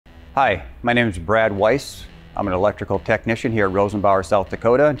Hi, my name is Brad Weiss. I'm an electrical technician here at Rosenbauer, South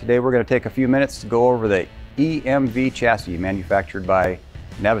Dakota, and today we're going to take a few minutes to go over the EMV chassis manufactured by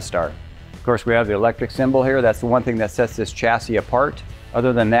Navistar. Of course, we have the electric symbol here. That's the one thing that sets this chassis apart.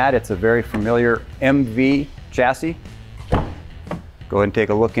 Other than that, it's a very familiar MV chassis. Go ahead and take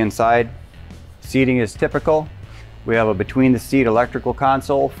a look inside. Seating is typical. We have a between the seat electrical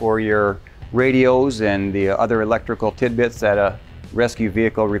console for your radios and the other electrical tidbits that a rescue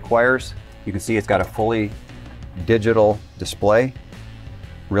vehicle requires. You can see it's got a fully digital display.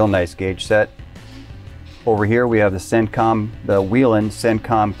 Real nice gauge set. Over here we have the CENTCOM, the Whelen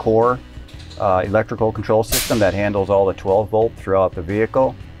CENTCOM Core electrical control system that handles all the 12 volt throughout the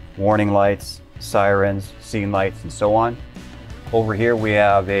vehicle. Warning lights, sirens, scene lights, and so on. Over here we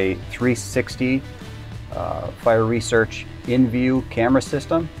have a 360 fire research in-view camera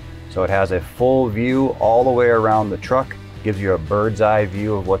system. So it has a full view all the way around the truck. Gives you a bird's eye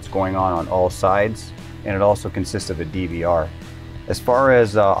view of what's going on all sides, and it also consists of a DVR. As far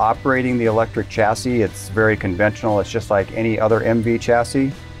as operating the electric chassis, it's very conventional. It's just like any other MV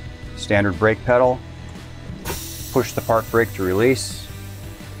chassis. Standard brake pedal, push the park brake to release.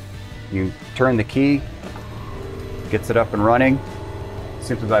 You turn the key, gets it up and running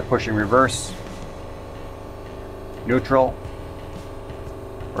simply by pushing reverse, neutral,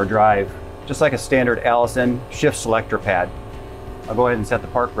 or drive. Just like a standard Allison shift selector pad. I'll go ahead and set the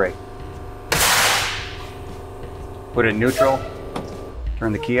park brake. Put it in neutral,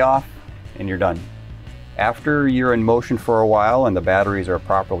 turn the key off, and you're done. After you're in motion for a while and the batteries are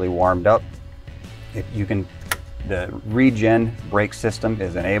properly warmed up, the regen brake system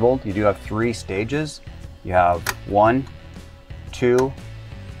is enabled. You do have 3 stages. You have 1, 2,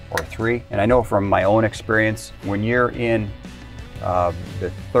 or 3. And I know from my own experience, when you're in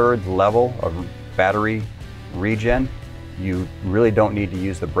the 3rd level of battery regen, you really don't need to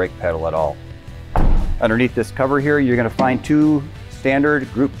use the brake pedal at all. Underneath this cover here, you're going to find 2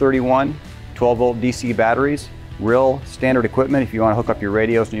 standard Group 31 12 volt DC batteries. Real standard equipment. If you want to hook up your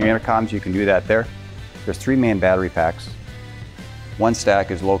radios and your intercoms, you can do that there. There's 3 main battery packs. One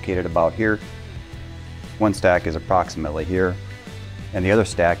stack is located about here. One stack is approximately here. And the other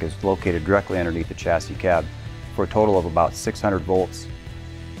stack is located directly underneath the chassis cab, for a total of about 600 volts.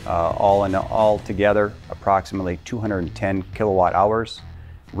 All together, approximately 210 kilowatt hours.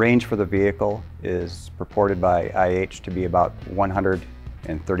 Range for the vehicle is purported by IH to be about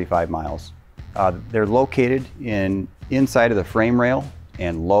 135 miles. They're located inside of the frame rail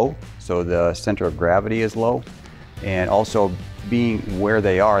and low, so the center of gravity is low. And also, being where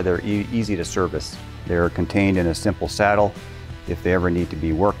they are, they're easy to service. They're contained in a simple saddle. If they ever need to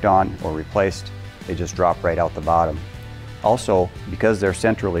be worked on or replaced, they just drop right out the bottom. Also, because they're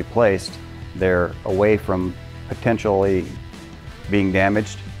centrally placed, they're away from potentially being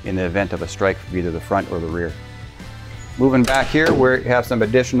damaged in the event of a strike from either the front or the rear. Moving back here, we have some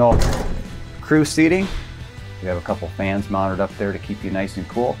additional crew seating. We have a couple fans mounted up there to keep you nice and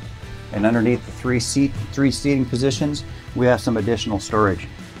cool. And underneath the 3 seating positions, we have some additional storage.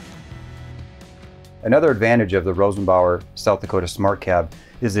 Another advantage of the Rosenbauer South Dakota Smart Cab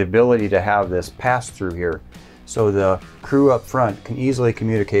is the ability to have this pass-through here, so the crew up front can easily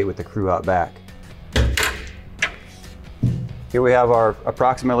communicate with the crew out back. Here we have our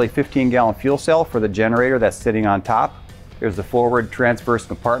approximately 15-gallon fuel cell for the generator that's sitting on top. Here's the forward transverse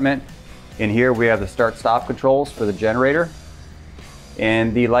compartment. In here we have the start-stop controls for the generator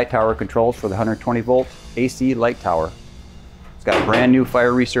and the light tower controls for the 120 volt AC light tower. It's got brand new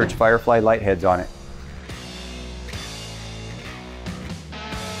Fire Research Firefly light heads on it.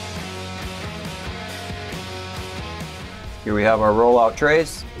 Here we have our rollout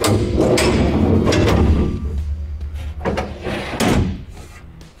trays.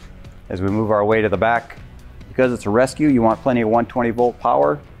 As we move our way to the back, because it's a rescue, you want plenty of 120 volt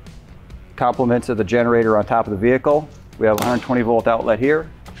power. Complements of the generator on top of the vehicle. We have a 120 volt outlet here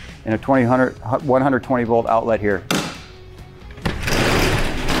and a 120 volt outlet here.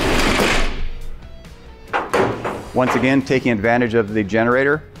 Once again, taking advantage of the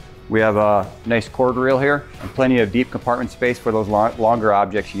generator, we have a nice cord reel here and plenty of deep compartment space for those longer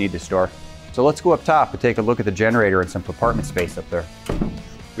objects you need to store. So let's go up top and take a look at the generator and some compartment space up there.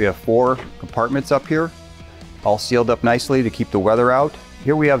 We have 4 compartments up here, all sealed up nicely to keep the weather out.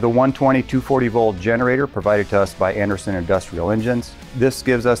 Here we have the 120 240 volt generator provided to us by Anderson Industrial Engines. This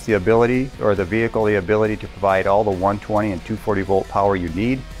gives us the ability, or the vehicle the ability, to provide all the 120 and 240 volt power you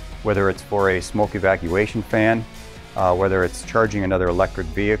need, whether it's for a smoke evacuation fan, whether it's charging another electric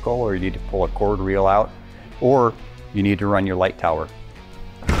vehicle, or you need to pull a cord reel out, or you need to run your light tower.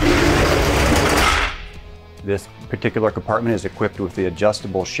 This particular compartment is equipped with the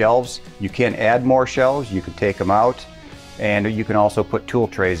adjustable shelves. You can add more shelves, you can take them out, and you can also put tool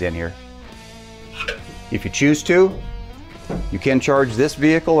trays in here. If you choose to, you can charge this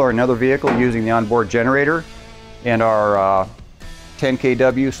vehicle or another vehicle using the onboard generator and our 10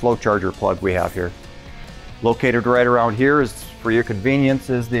 kW slow charger plug we have here. Located right around here is, for your convenience,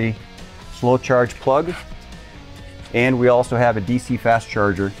 is the slow charge plug. And we also have a DC fast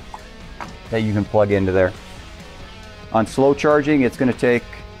charger that you can plug into there. On slow charging, it's going to take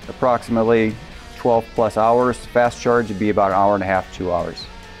approximately 12 plus hours. Fast charge would be about an hour and a half, 2 hours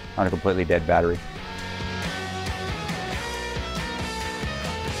on a completely dead battery.